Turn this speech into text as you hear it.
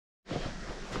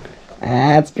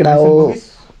आजकड़ा हो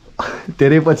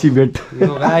धेरै पछि भेट।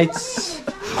 यो गाइस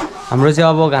हाम्रो चाहिँ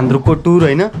अब घान्द्रुकको टुर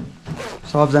हैन,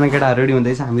 सबजना केटाहरू रेडी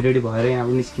हुँदैछ, हामी रेडी भएर यहाँ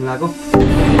निस्किन लाग्यो।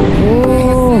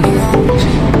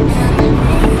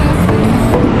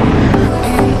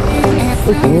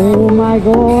 Oh my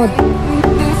god.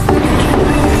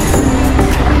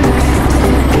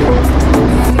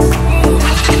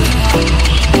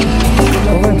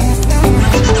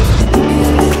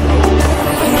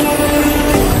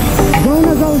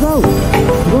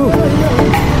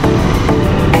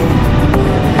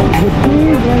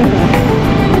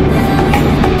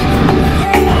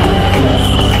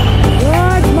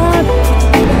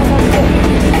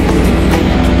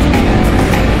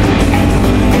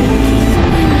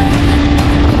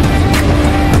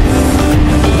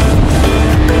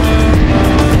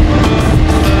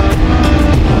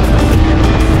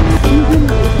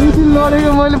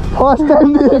 First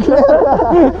time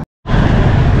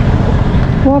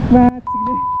fuck man.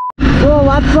 So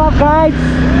what's up guys?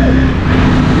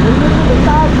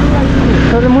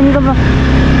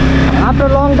 After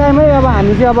long time है अब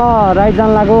हामी चाहिँ अब राइड जान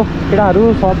लाग्यो केटाहरू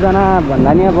सबजना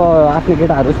भन्दा नि अब आफ्नो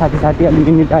केटाहरू साथी अलि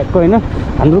मिनी टाइपको हैन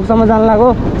घान्द्रुकसम्म जान लाग्यो।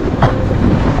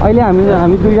 अहिले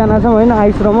हामी दुईजना छौँ हैन,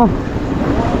 आइस र म।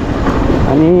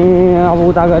 अनि अब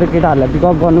उता गएर केटाहरूलाई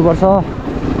पिकअप गर्नुपर्छ।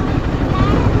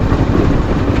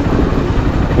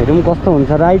 हेरौँ कस्तो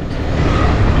हुन्छ राइड।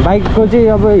 बाइकको चाहिँ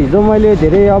अब हिजो मैले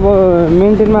धेरै अब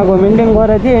मेन्टेन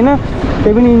गरेको थिएँ हैन,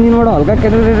 त्यही पनि इन्जिनबाट हल्का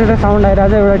केटेर साउन्ड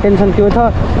आइरहेको छ, एउटा टेन्सन त्यो छ।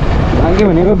 के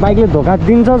भनेको बाइकले धोका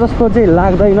दिन्छ जस्तो चाहिँ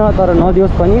लाग्दैन, तर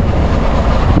नदियोस् पनि।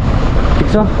 ठिक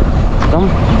छ जाउँ।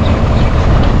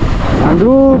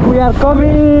 Ghandruk we are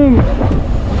coming.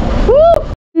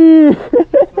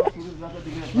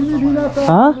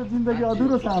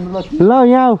 ल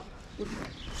यहाँ आऊ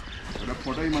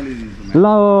ल।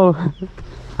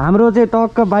 हाम्रो चाहिँ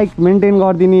टक्क बाइक मेन्टेन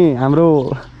गरिदिने हाम्रो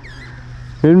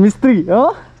मिस्त्री हो।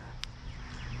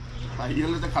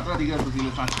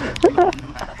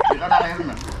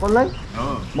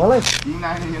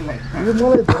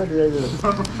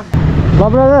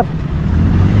 ब्रदर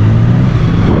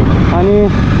अनि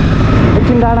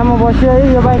एकछिन डाँडामा बस्यो है।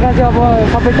 यो बाइकमा चाहिँ अब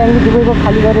सबै ट्याङ्की दुबईको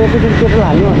खाली गरेर एकैचोटि पेट्रोल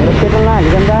हाल्नु भनेर पेट्रोल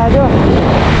नहालिकन राखेको थियो।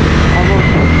 अब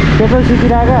पेट्रोल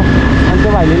सिकिरहेको अनि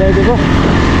त्यो भाइले ल्याइदिएको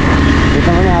भेट्न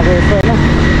पनि आएको यस्तो होइन।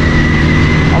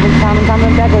 अब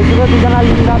सामान प्याक भइसक्यो, दुईजना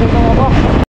लिन जाँदैछौँ। अब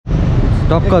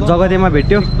टक्क जगतेमा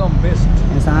भेट्यो,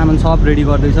 सामान सब रेडी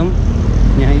गर्दैछौँ।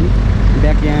 यहाँ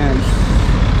ब्याग यहाँ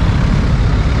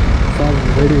सब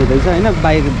रेडी हुँदैछ होइन।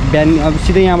 बाइक बिहान अब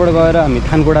सिधै यहाँबाट गएर हामी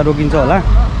थानकोटा रोकिन्छ होला।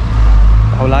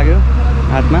 घाउ लाग्यो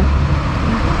हातमा,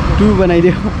 टु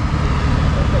बनाइदियो।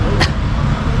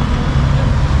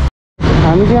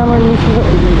 हामी चाहिँ यहाँबाट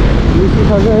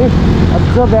निस्किसक्यो है। अझ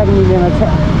ब्याग मिलेन छ।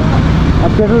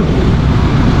 अब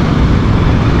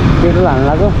पेट्रोल हाल्नु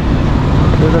लाग्यो।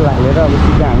 पेट्रोल हालेर अब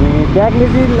सिधै हामी ब्यागले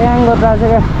चाहिँ ल्याङ गरिरहेको छ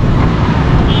क्या।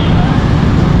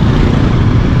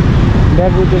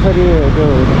 ब्यागले त्यसरी त्यो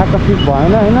ठ्याक्क फिट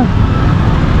भएन होइन,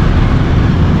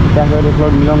 ब्यागको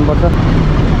रेकर्ड मिलाउनु पर्छ।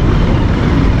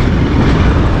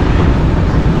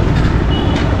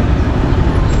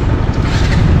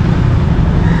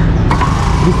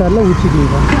 बिस्तारलाई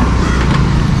उछिदिन्छ।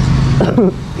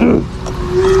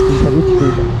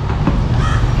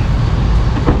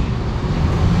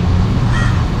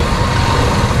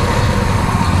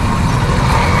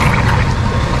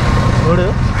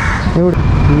 एउटा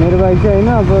मेरो बाइक चाहिँ होइन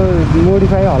अब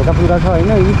मोडिफाई हल्का पुरा छ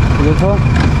होइन। यो छ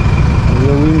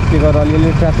यो विन्ड स्टिकर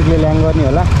अलिअलि ट्राफिकले ल्याङ गर्ने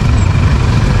होला,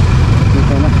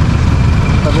 छैन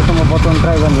तपाईँसँग बचाउनु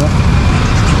ट्राई गर्ने हो।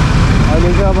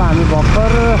 अहिले चाहिँ अब हामी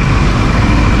भर्खर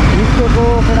निस्केको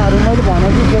केटाहरू मैले भने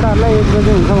कि केटाहरूलाई 1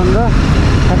 बजे हुन्छ भनेर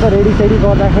ठ्याक्क रेडी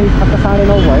गर्दाखेरि ठ्याक्क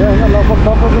 9:30 भयो होइन। लगभग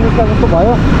 10 बजी निस्केको जस्तो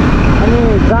भयो। अनि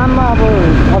जाममा अब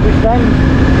अफिस टाइम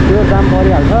त्यो जाम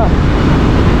परिहाल्छ।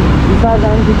 बिस्तार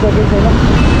जानु ठिक छ कि छैन।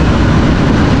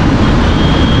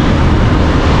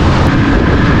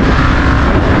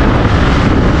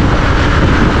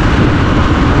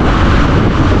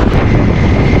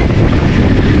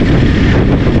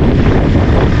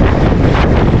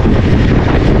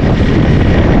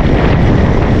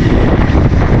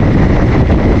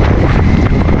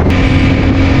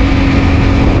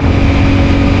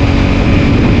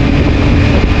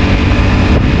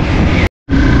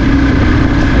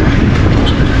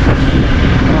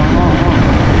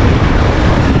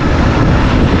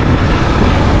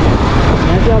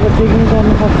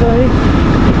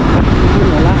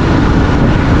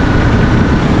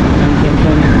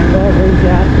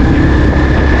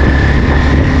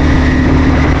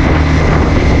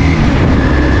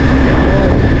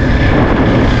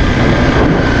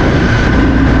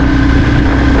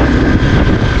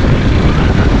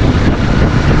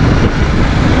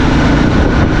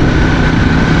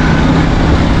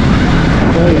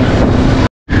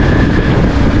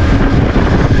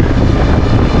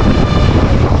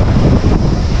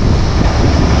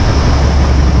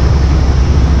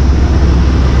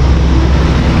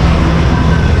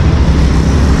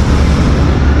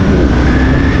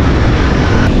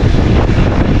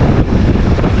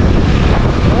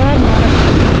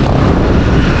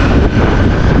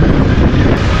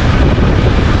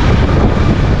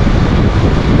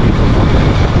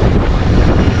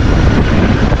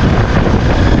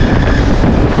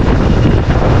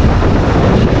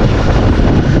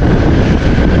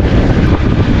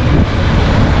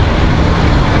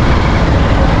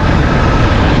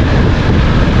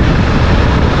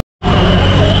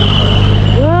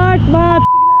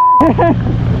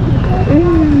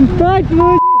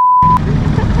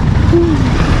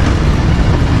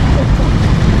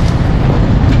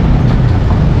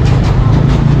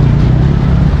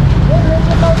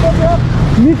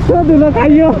 कस्तो धुलो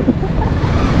खाइयो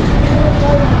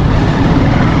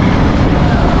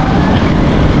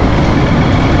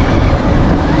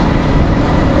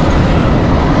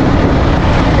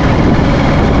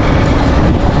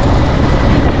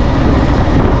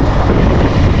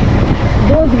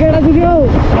गेडा दुख्यो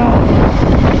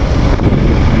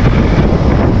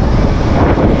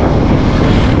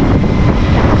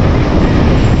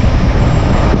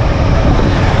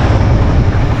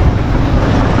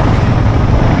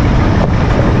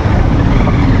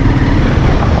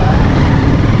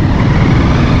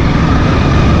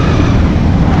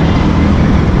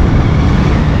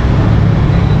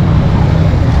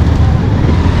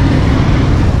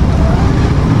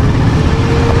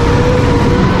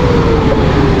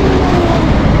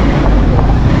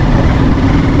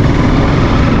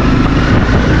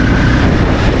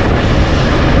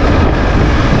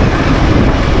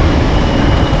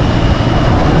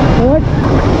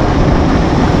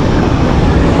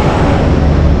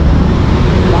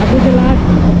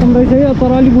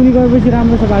तर अलिक मुनि गएपछि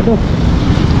राम्रो छ बाटो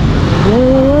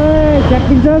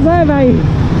च्यापिन्छ है भाइ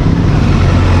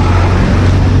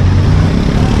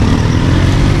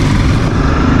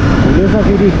छ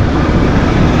फेरि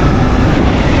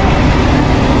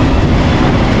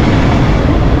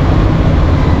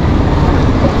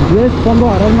यस सम्भव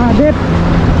हर महादेव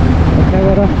रक्षा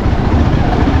गर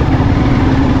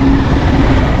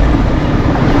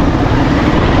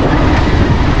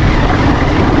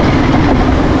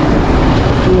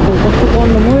कस्तो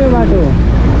पढ्नु म यो बाटो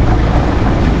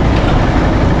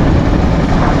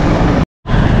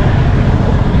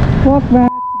फक म्यान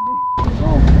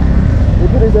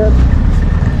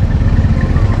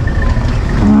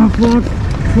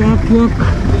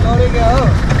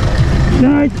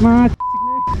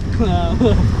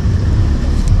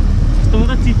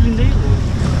चिप्लिँदै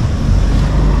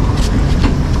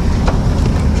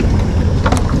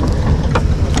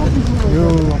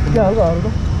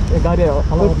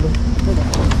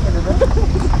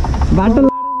बाटो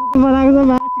बनाएको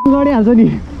छ गरिहाल्छ नि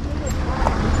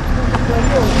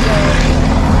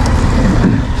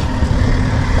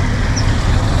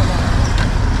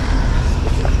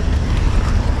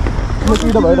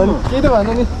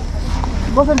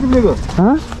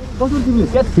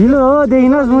हिलो हो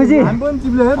देखिनुहोस् मुजी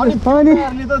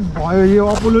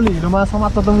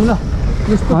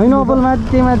होइन अपोलमा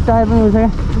त्यहीमा टायर पनि हुन्छ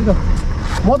क्या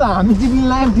म त हामी चिप्लिन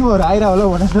लाग्यो तिमीहरू आइरह होला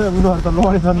भनेर उनीहरू त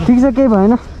लडेछन् ठिक छ केही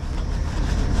भएन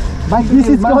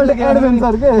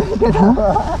एडभेन्चर के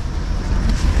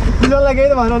तिनीहरूलाई केही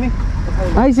त भएन नि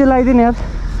आइसे लगाइदियो नि यार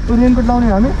रेनकोट लाउने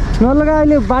हामी नलगा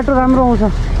अहिले बाटो राम्रो आउँछ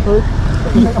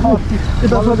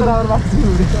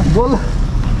बोल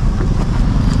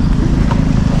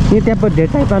यहाँ त्यहाँ धेरै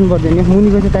टाइट पार्नु पर्दैन नि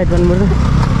मुनिको चाहिँ टाइट पार्नु पर्छ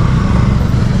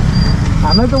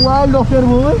हामीलाई त वाइल्ड अफेयर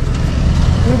भयो है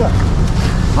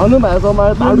हनु भएको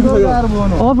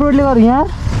अफ रोडले गर्नु यहाँ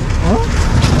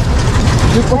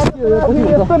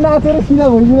यस्तो नाचेर सिधा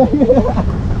भइदिरहेको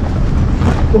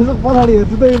त्यसो पछाडि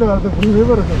हेर्छु त यिनीहरू त भुइँमै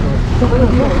पो रहेछ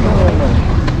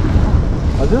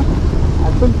हजुर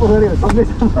एकदम पछाडि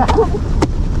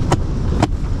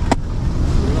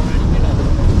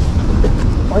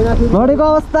लडेको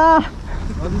अवस्था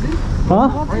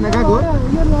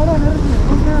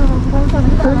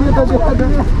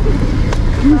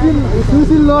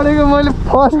सुशील लडेको मैले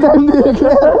फर्स्ट टाइम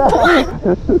देखेँ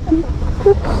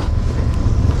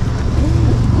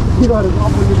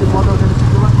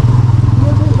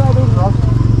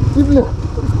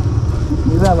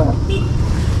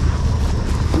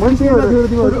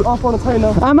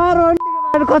आमा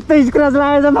रोडको कस्तो स्क्राच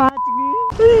लागेको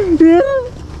छ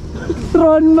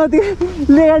रोडमा त्यो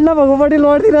लेगाड नभएकोपट्टि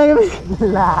लडिदिरहेको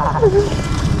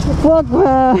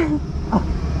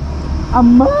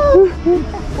आम्मा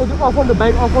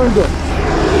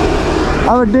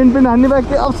अब डेन पेन हान्ने बाइक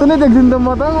केही अप्सनै देख्छु नि त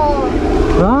म त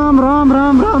राम राम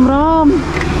राम राम राम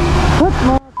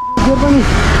पनि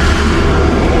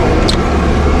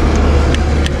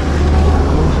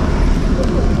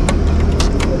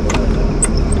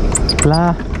ला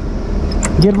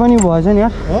गेट पनि भएछ नि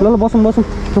यार ल बसौँ बसौँ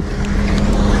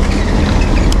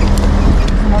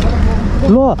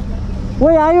ल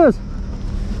ओइ आयुष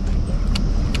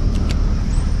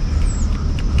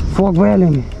फक भइहाल्यो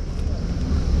नि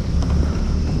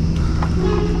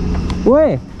ओए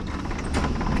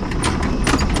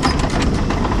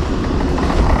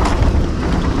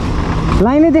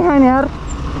लाइनै देखाएन यार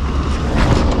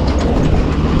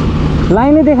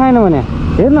लाइनै देखाएन भने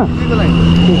हेर्न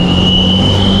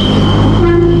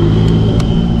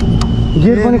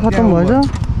गियर पनि खत्तम भएछ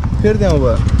फेरि त्यहाँ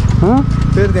भयो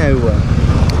फेरि त्यहाँ आयो भयो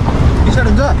टी सर्ट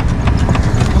हुन्छ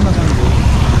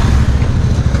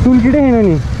टुलकिटै छैन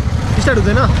नि स्टार्ट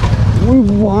हुँदैन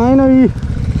भएन यी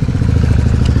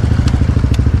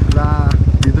ला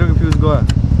भित्रको फ्युज गयो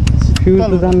फ्युज त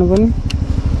जान्नु पनि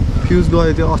फ्युज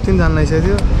गयो त्यो अस्ति जान्न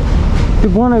आइसक्यो त्यो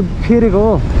बनाइ फेरेको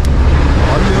हो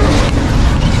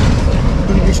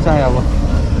टुलकिट चाहियो अब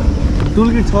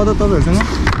टुलकिट छ त तपाईँहरूसँग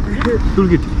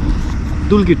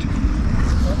टुलकिट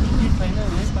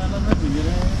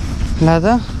ला त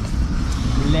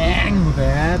ल्याङ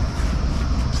यार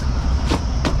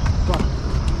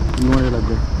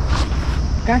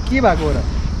कहाँ के भएको हो र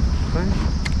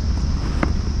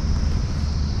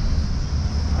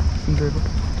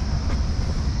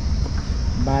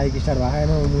बाइक स्टार्ट भएको छैन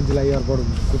मुन्जीलाई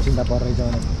एयरपोर्टको चिन्ता परिरहेछ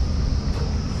भने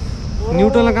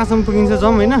न्युट्रललाई कहाँसम्म पुगिन्छ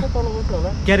जाउँ होइन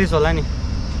क्यारेज होला नि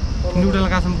न्युट्रललाई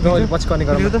कहाँसम्म पुगिन्छ पछि कने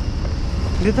गरौँ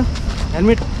ले त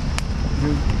हेलमेट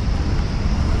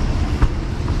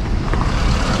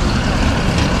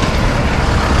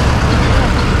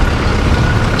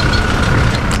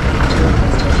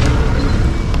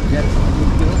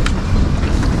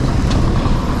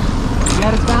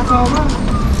ग्यारेज कहाँ छ अब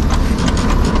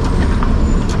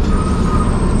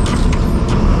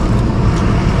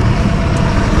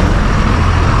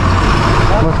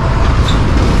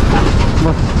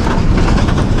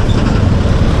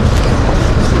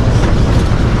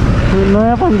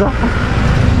नयाँ पन्जा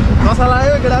कसा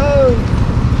लाग्यो केटा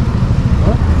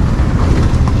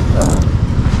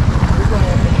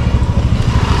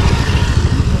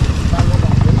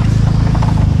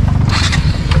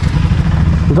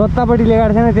जतापट्टि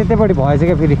लेगाएको छैन त्यतैपट्टि भएछ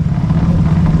क्या फेरि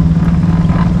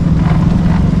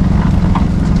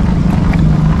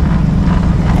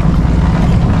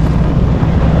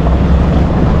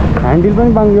ह्यान्डल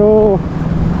पनि बाङ्ग्यो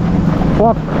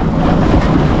पक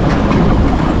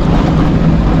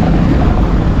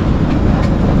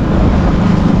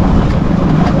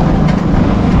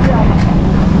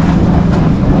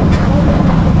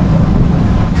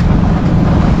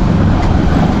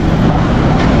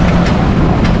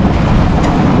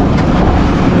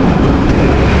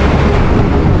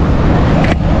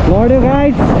लड्यो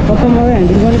गाइस कस्तो मजा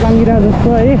ह्यान्डल पनि बाङ्गिरहेको जस्तो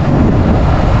है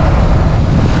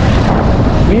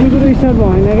मेन कुरो स्टार्ट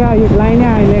भएन क्या यो लाइनै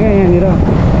आएन क्या यहाँनिर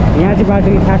यहाँ चाहिँ बाटो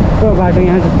ठ्याक्क बाटो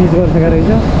यहाँ चाहिँ पिच गरिसकेको रहेछ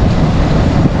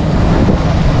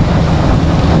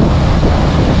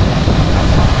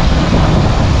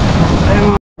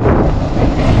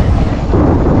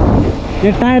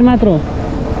यो टायर मात्र हो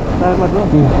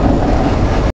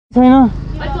छैन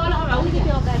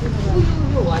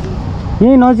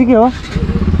यही नजिकै हो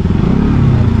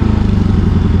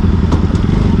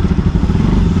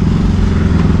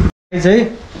चाहिँ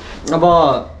अब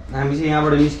हामी चाहिँ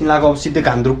यहाँबाट निस्किन लागेको अब सिधै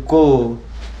घान्द्रुकको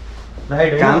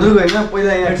राइट घान्द्रुक होइन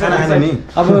पहिला यहाँ खाना खान्छ नि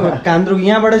अब घान्द्रुक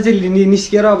यहाँबाट चाहिँ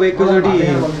निस्किएर अब एकैचोटि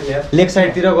लेक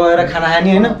साइडतिर गएर खाना खाने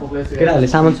होइन केटाहरूले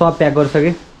सामान सब प्याक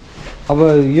गरिसके अब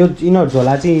यो यिनीहरू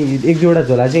झोला चाहिँ एक दुईवटा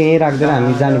झोला चाहिँ यहीँ राखिदिएर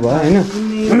हामी जानुभयो होइन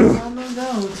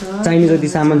चाहिने जति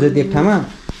सामान जति एक ठाउँमा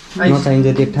नचाहिने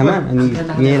जति एक ठाउँमा अनि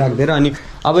यहीँ राखिदिएर अनि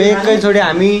अब एकैचोटि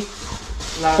हामी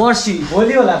पर्सि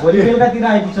भोलि होला भोलि बेलुकातिर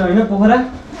आइपुग्छ होइन पोखरा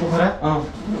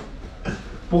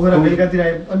पोखरा बेलुकातिर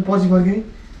आयो अनि पछि फर्किने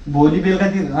भोलि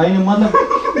बेलुकातिर होइन मतलब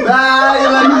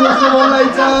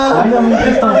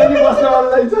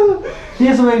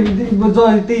त्यसो भए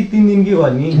त्यही 3 दिन के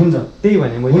गर्ने हुन्छ त्यही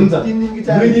भने मैले हुन्छ 3 दिन कि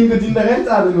 4 दिनको चिन्ता गरे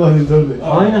 4 दिन गरिदिन्छ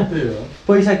होइन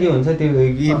पैसा के हुन्छ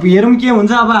त्यो हेरौँ के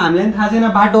हुन्छ अब हामीलाई पनि थाहा छैन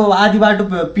बाटो आधी बाटो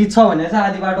पिच छ भनेको छ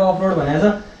आधी बाटो अफरोड भनेको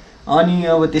छ अनि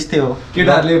अब त्यस्तै हो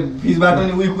केटाहरूले बिचबाट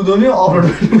पनि उयो कुदाउने अफरोड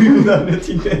कुदाउने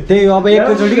त्यही हो अब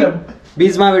एकैचोटि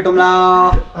बिचमा भेटौँला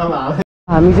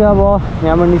हामी चाहिँ अब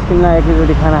यहाँबाट निस्किँदा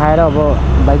एकैचोटि खाना खाएर अब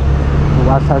बाइक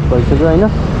वाससास भइसक्यो होइन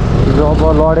जो अब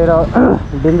लडेर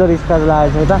डेन्जर स्क्राच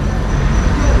लागेको छ यता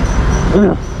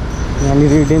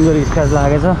यहाँनिर डेन्जर स्क्राच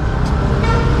लागेछ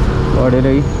लडेर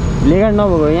लेगाड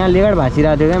नभएको यहाँ लेगाड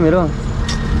भाँचिरहेको थियो क्या मेरो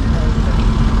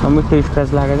मिठो स्क्राच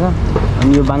लागेछ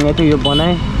अनि यो बाङ्गे थियो यो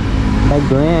बनाएँ बाइक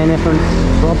धोएँ एनएसएन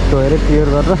सब धोएर क्लियर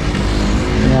गरेर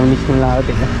यहाँ निस्किनु लाग्यो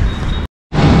त्यहाँ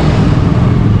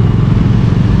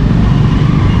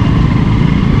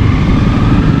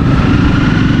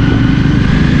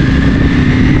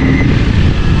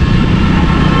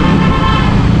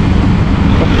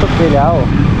कस्तो पेल्या हो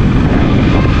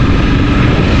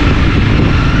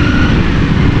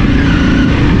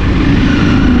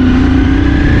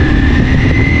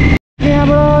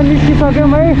यहाँबाट निस्किसक्यौँ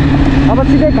है अब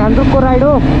सिधै घान्द्रुकको राइड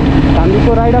हो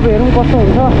घान्द्रुकको राइड अब हेरौँ कस्तो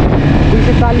हुन्छ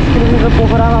 240 किलोमिटर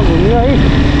पोखरामा घुम्यो है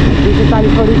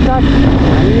 240 को स्टार्ट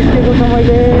हामी निस्केको छ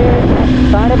मैले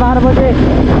 12:30 बजे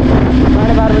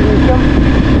 12:30 बजे निस्क्यौँ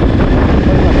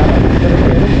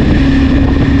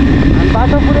हामी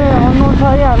बाटो पुरै अननोन छ छ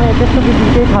है, हामी त्यस्तो बिजी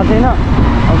केही थाहा छैन।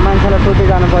 अब मान्छेलाई सोध्दै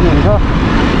जानुपर्ने हुन्छ।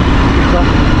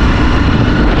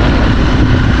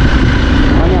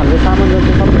 अनि हामीले सामान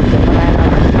जस्तो सबै भित्रमा आएन।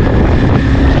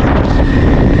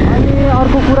 अनि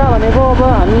अर्को कुरा भनेको अब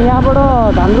हामी यहाँबाट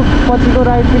धान्द्रुक पछिको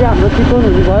राइडतिर हाम्रो चितवन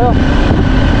हुने भयो।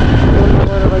 चितवनमा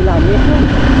गएर पहिला हामी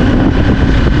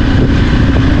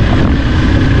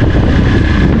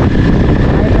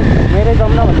मेरै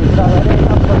जाउँ न भन्ने कुरा गरेँ।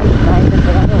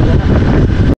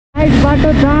 राइट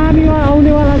बाटो दामी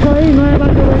आउनेवाला छ है, नयाँ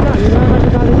बाटो रहेछ। हामी नयाँ बाटो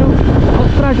जाँदैछौँ,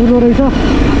 खतरा ठुलो रहेछ।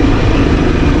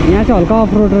 यहाँ चाहिँ हल्का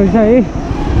अफ रोड रहेछ है।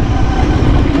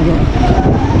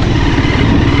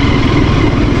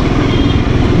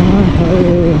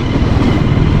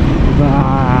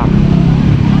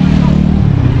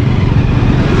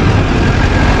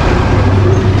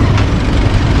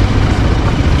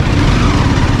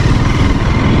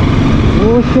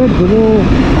 धुलो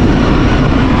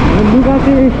लुगा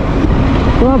चाहिँ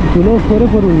पुरा धुलो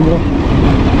फोहोर हुँदो।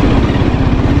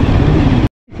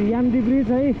 यामदी ब्रिज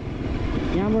है,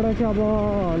 यहाँबाट चाहिँ अब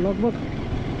लगभग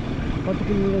कति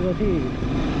किलोमिटर जति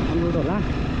अनरोड होला।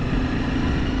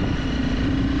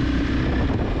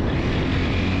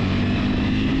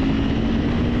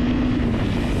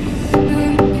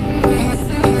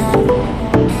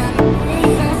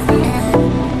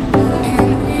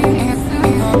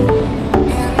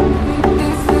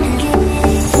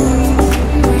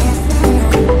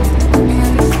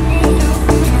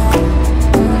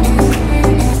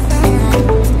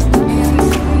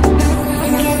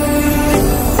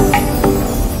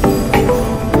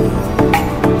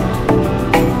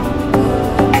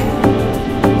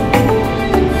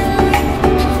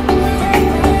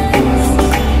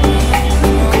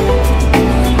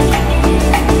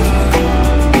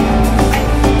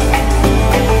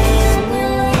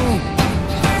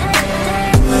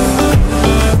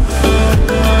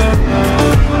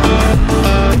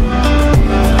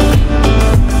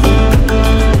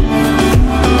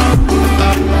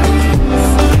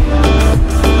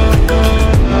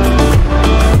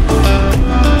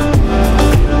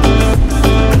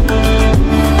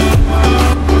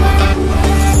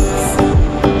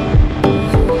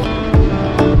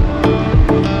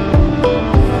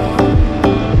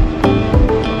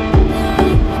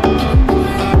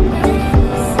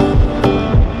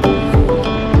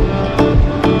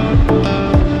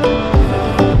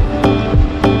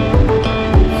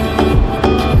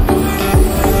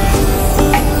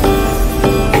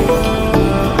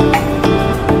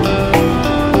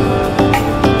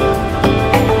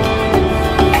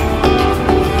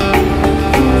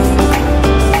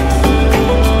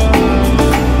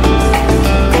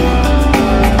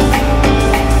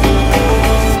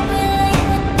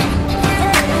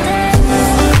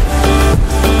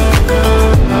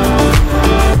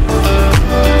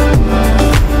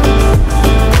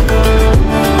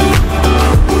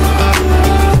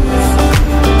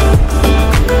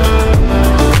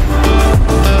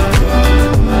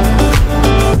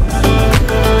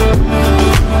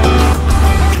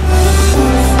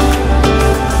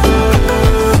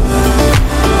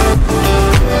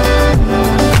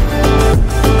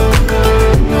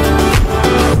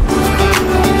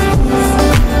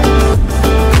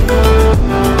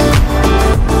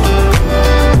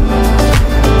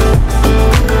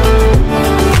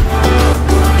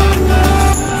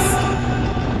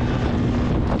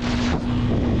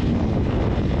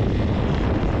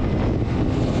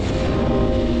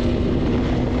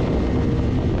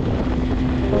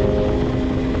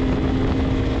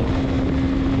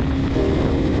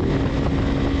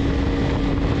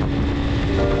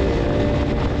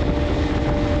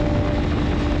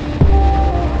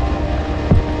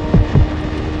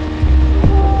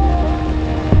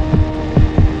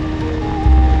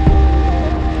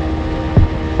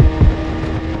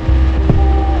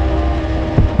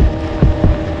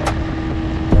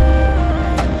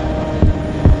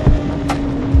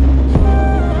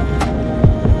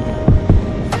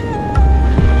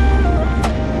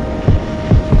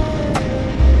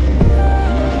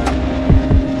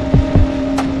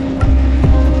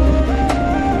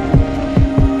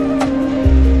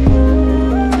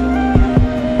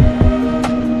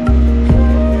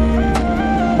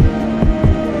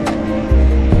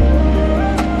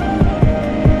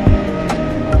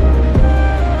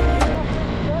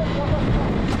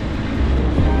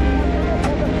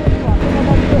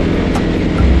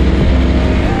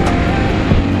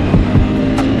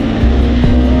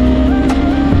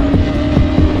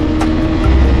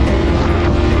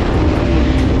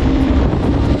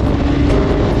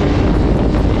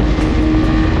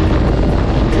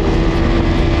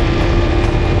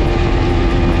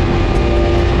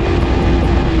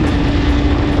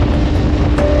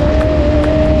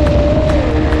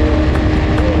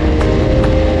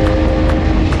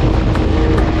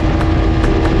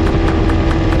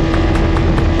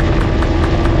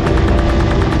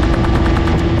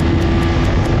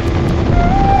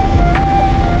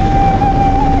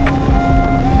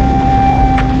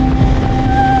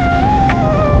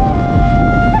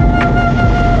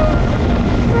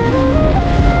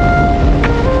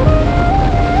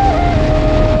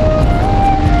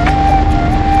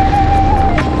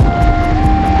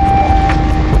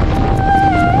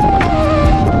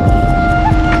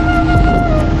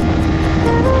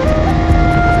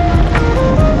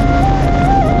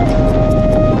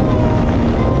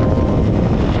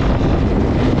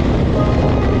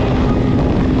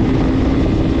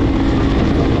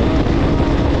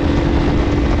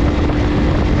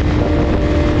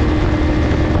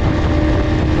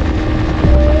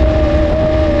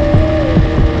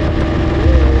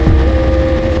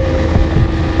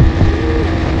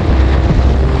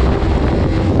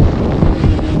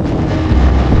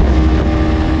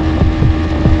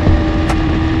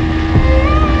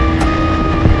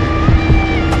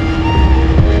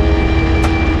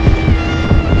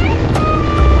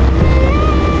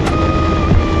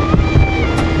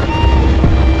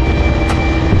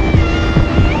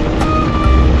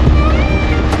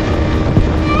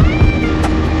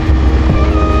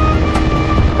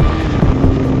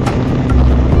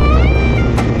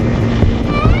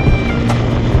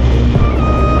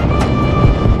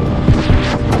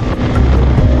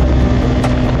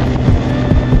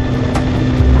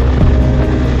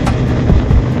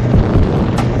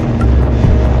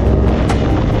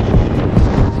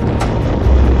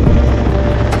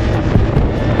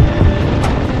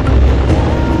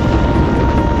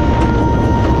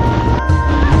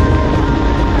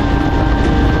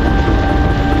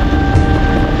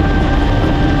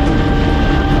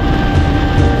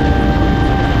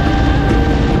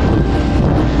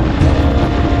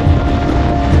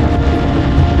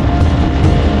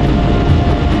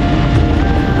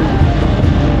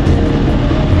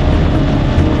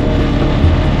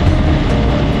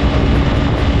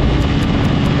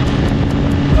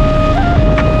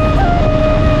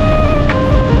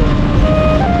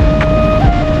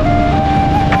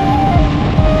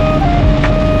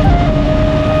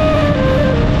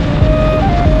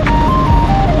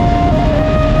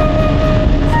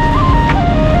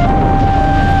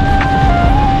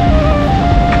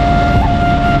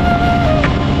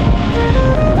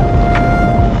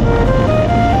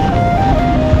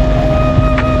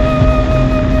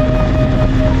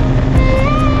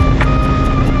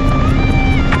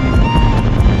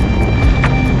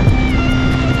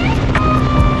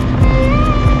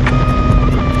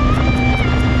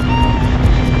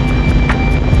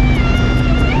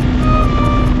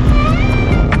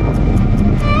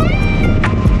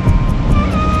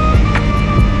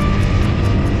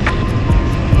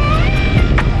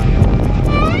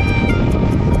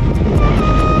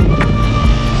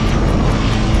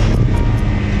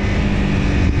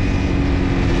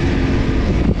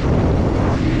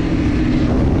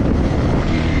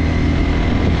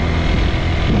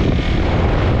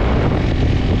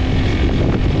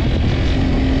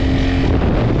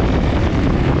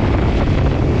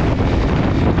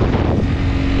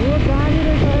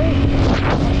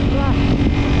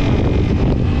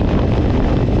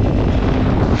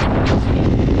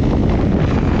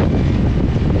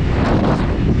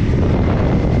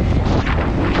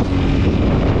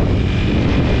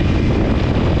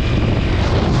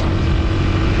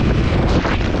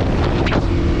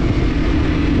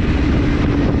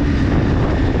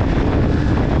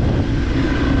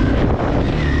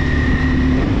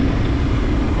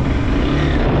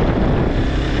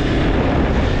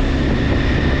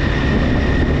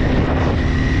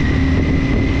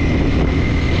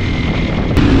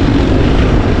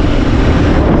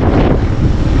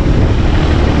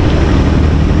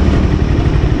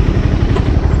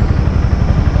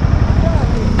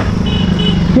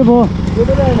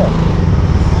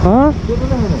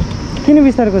 किन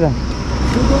बिस्तारै कुदा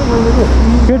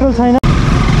पेट्रोल छैन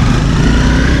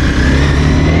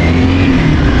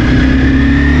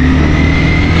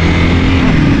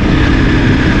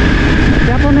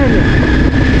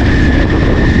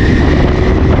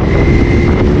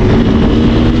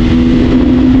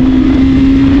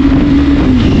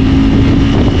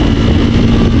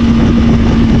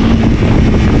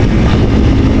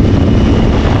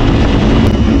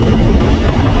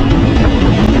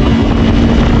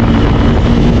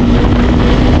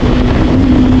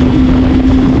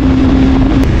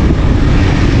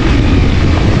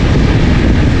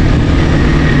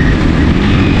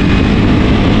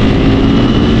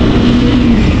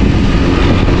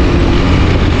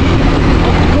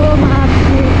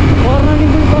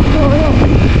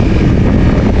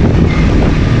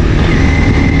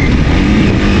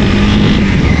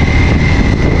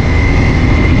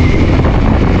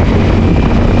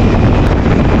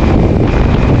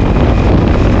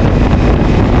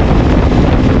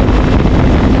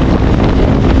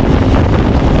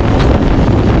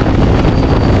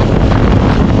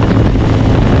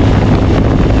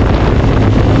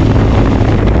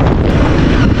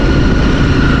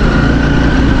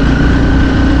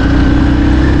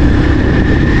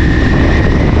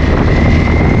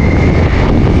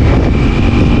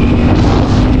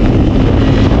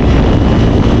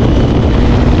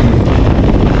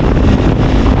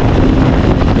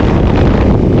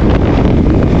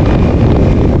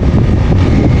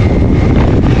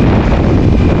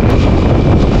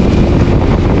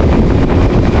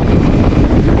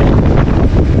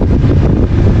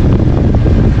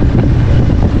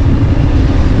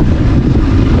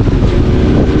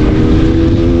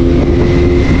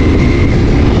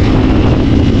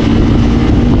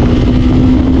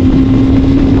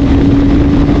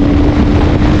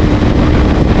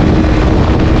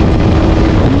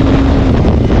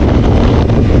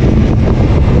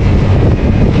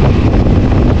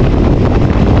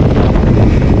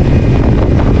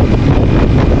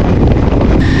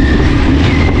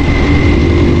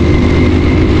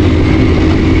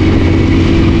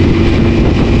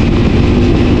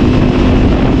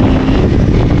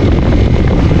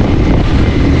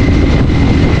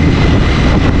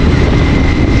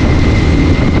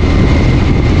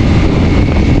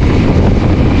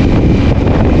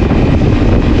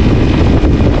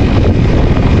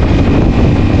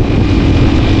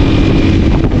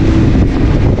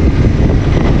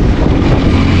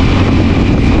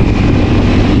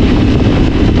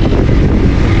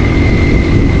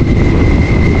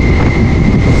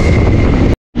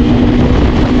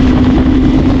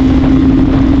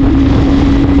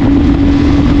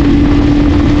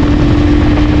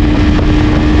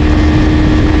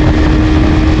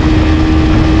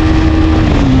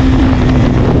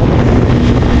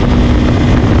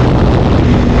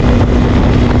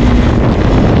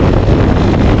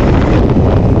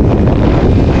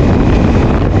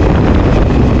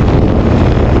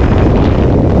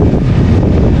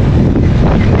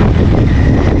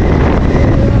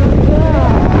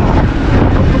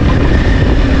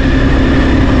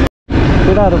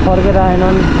केटाहरू फर्केर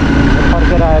आएनन्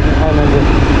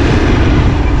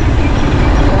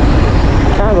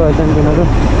कहाँ गयो त तिनीहरू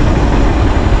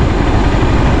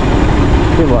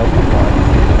के भयो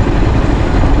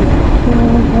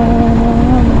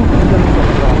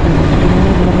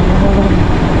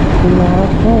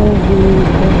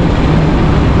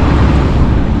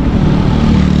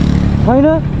छैन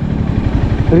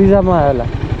रिजर्भमा आयो होला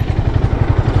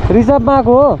रिजर्भमा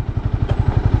आएको हो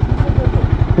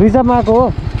रिजर्भमा आएको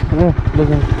हो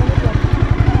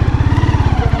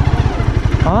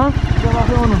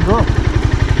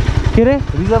के रे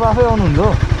रिजर्भ आफै आउनुहुन्छ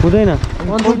हुँदैन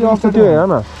त्यो हेर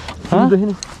न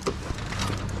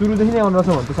सुरुदेखि नै आउनु रहेछ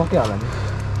भने त सकिहाल्यो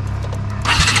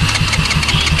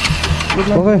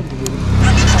नि ओके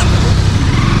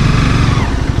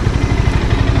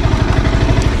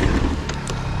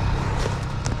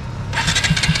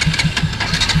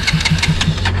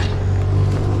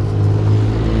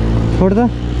छोड त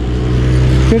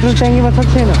पेट्रोल ट्याङ्कीमा छ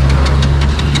कि छैन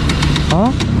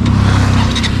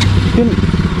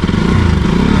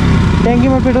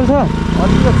ट्याङ्कीमा पेट्रोल छ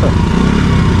अलिकति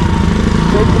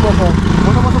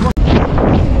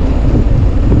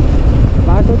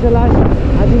बाटो चाहिँ लास्ट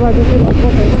आधी बाटो चाहिँ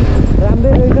लगभग होइन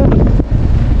राम्रै रहेछ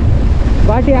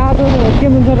बाटी आएको के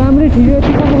भन्छ राम्रै ठिक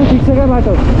यतिसम्म ठिक छ क्या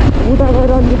बाटो उता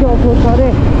गएर अलिकति अफरोड छ अरे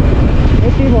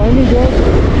यति भयो नि जो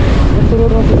यस्तो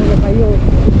रोडमा पुगेर खाइयो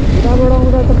उताबाट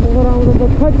आउँदा त पोखरा आउँदा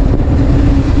त खट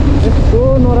यस्तो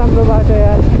नराम्रो बाटो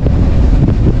यार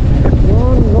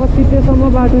नसितेसम्म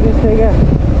बाटो देख्छ क्या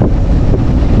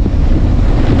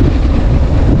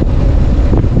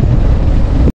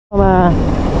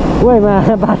ओइमा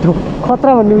बाटो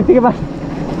खतरा भन्ने बित्तिकै बाटो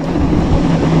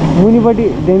मुनिपट्टि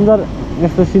डेन्जर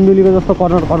यस्तो सिन्धुलीको जस्तो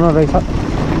कर्नर रहेछ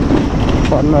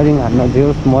कर्नरिङ हान्न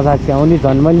दियोस् मजा चाहिँ आउने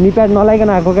झन् मैले निप्याड नलाइकन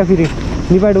आएको क्या फेरि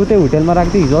निप्याड उतै होटेलमा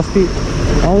राख्थेँ हिजो अस्ति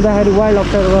आउँदाखेरि वाइल्ड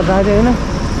अप्टर गर्दा चाहिँ होइन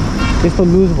त्यस्तो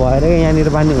लुज भएर यहाँनिर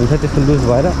बाँध्ने हुन्छ त्यस्तो लुज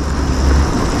भएर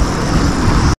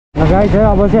गाइस है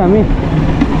अब चाहिँ हामी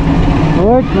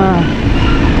वेटमा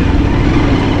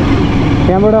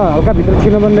त्यहाँबाट हल्का भित्र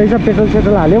छिर्नु पर्ने रहेछ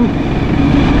पेट्रोल हाल्यौँ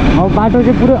अब बाटो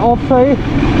चाहिँ पुरै अफ छ है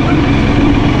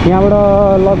यहाँबाट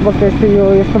लगभग त्यस्तै यो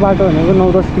यस्तो बाटो भनेको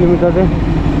 9-10 किलोमिटर चाहिँ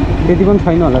त्यति पनि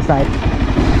छैन होला सायद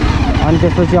अनि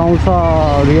त्यसपछि आउँछ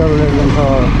रियल जान्छ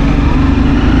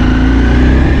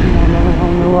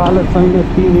वाला छैन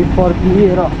 3 मिनट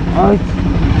पर्खिएर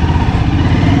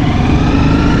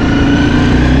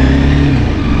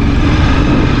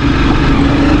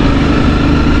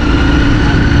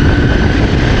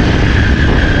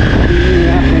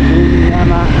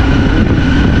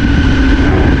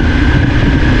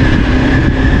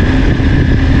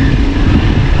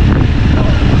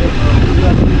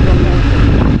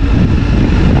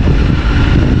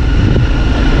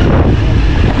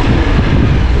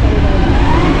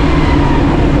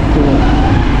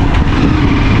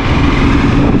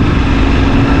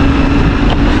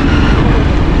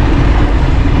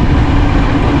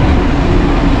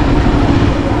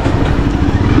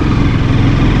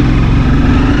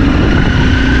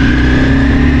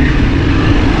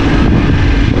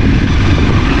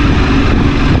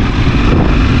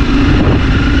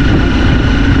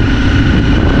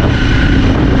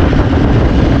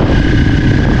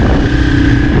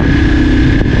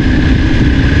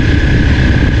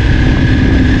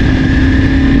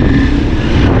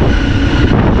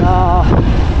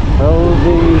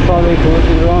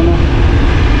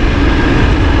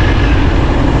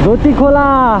धोती खोला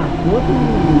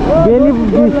बेली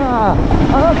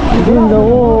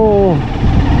ओ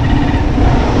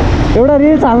एउटा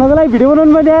रिल्स हाल्नको लागि भिडियो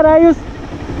बनाउनु पनि आएर आयुष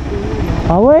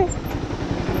हौ है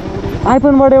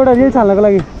आइफोनबाट एउटा रिल्स हाल्नको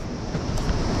लागि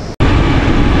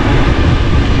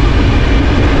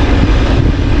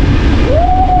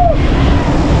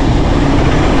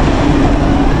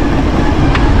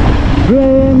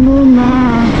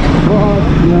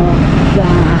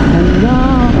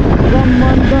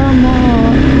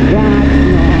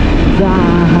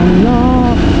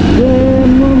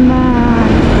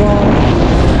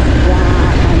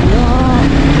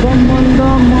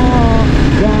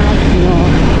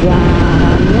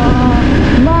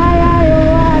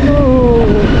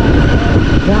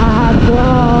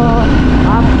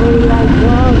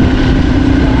जाऊ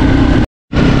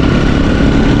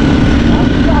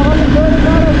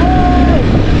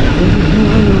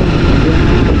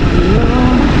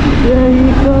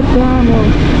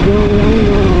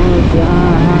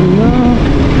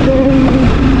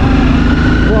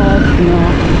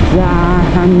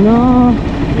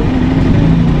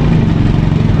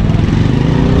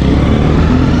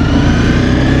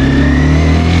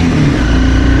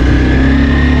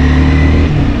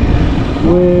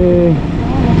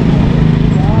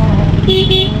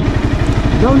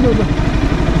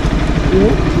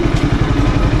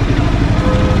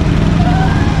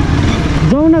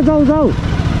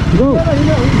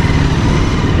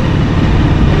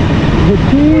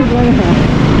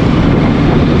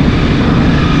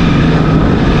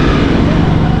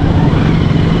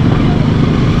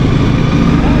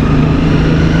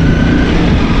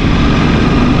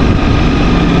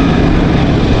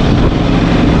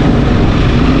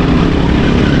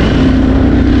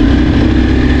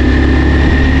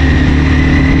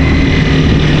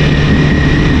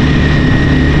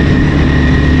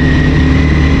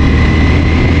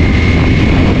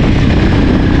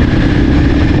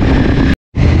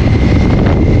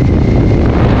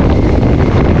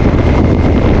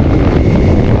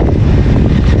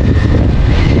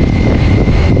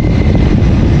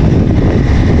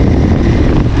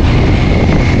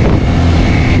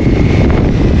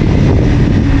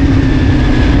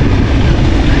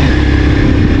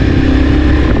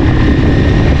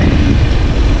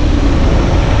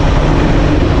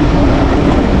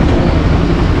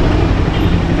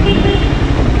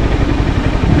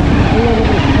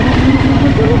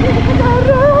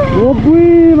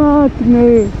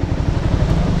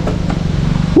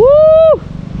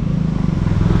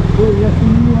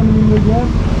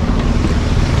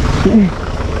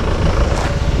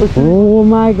Oh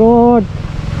my god.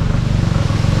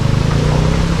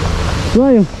 Gयो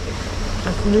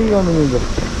स्विमिङ गर्नु मिल्छ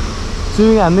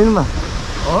स्विमिङ हान्दिनु मा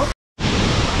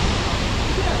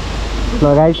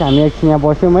ल गाइस हामी एकछिन यहाँ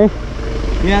बस्यौँ है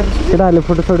केटाहरूले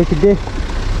फोटो खिच्दै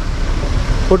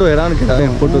फोटो हेर न केटा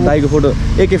फोटो दाइको फोटो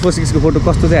AK46 को फोटो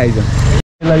कस्तो चाहिँ आइज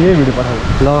यसलाई यही भिडियो पठाऊ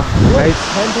ल गाइस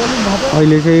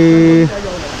अहिले चाहिँ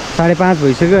 5:30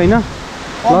 भइसक्यो होइन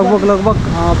लगभग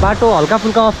बाटो हल्का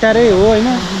फुल्का अप्ठ्यारै हो होइन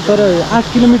तर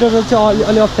 8 किलोमिटर चाहिँ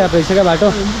अलि अप्ठ्यारो रहेछ क्या बाटो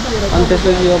अनि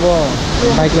त्यसपछि अब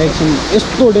बाइकलाई एकछिन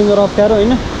यस्तो डेन्जर अप्ठ्यारो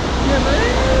होइन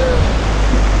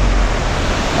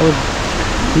अब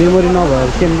मेमोरी नभएर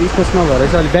स्पेस नभएर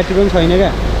चाहिँ अलिक ब्याट्री पनि छैन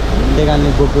क्या त्यही कारणले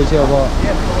गोप्रो चाहिँ अब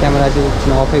क्यामेरा चाहिँ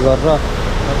एकछिन अफै गरेर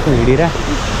हिँडेर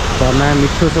झर्ना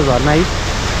मिठो छ झर्ना है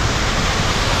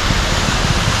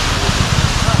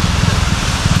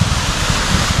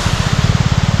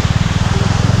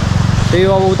त्यही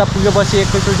अब उता पुगेपछि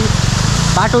एकैचोटि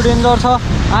बाटो डेन्जर छ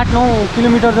 8-9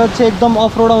 किलोमिटर चाहिँ एकदम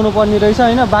अफ रोड आउनु पर्ने रहेछ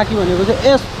होइन बाँकी भनेको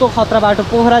चाहिँ यस्तो खतरा बाटो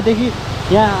पोखरादेखि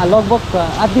यहाँ लगभग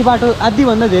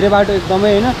आधीभन्दा धेरै बाटो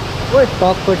एकदमै होइन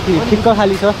टकपट्टि ठिक्क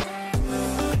खाली छ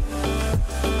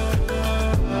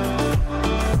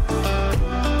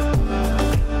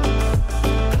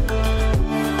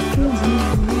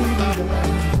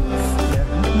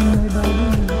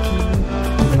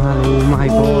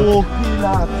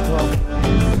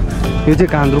यो चाहिँ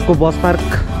घान्द्रुकको बस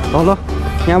पार्क तल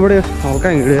यहाँबाट हल्का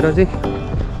हिँडेर चाहिँ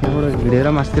यहाँबाट हिँडेर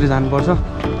मास्तिर जानुपर्छ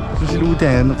सुशील उता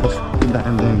हेर्नु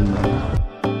पर्छ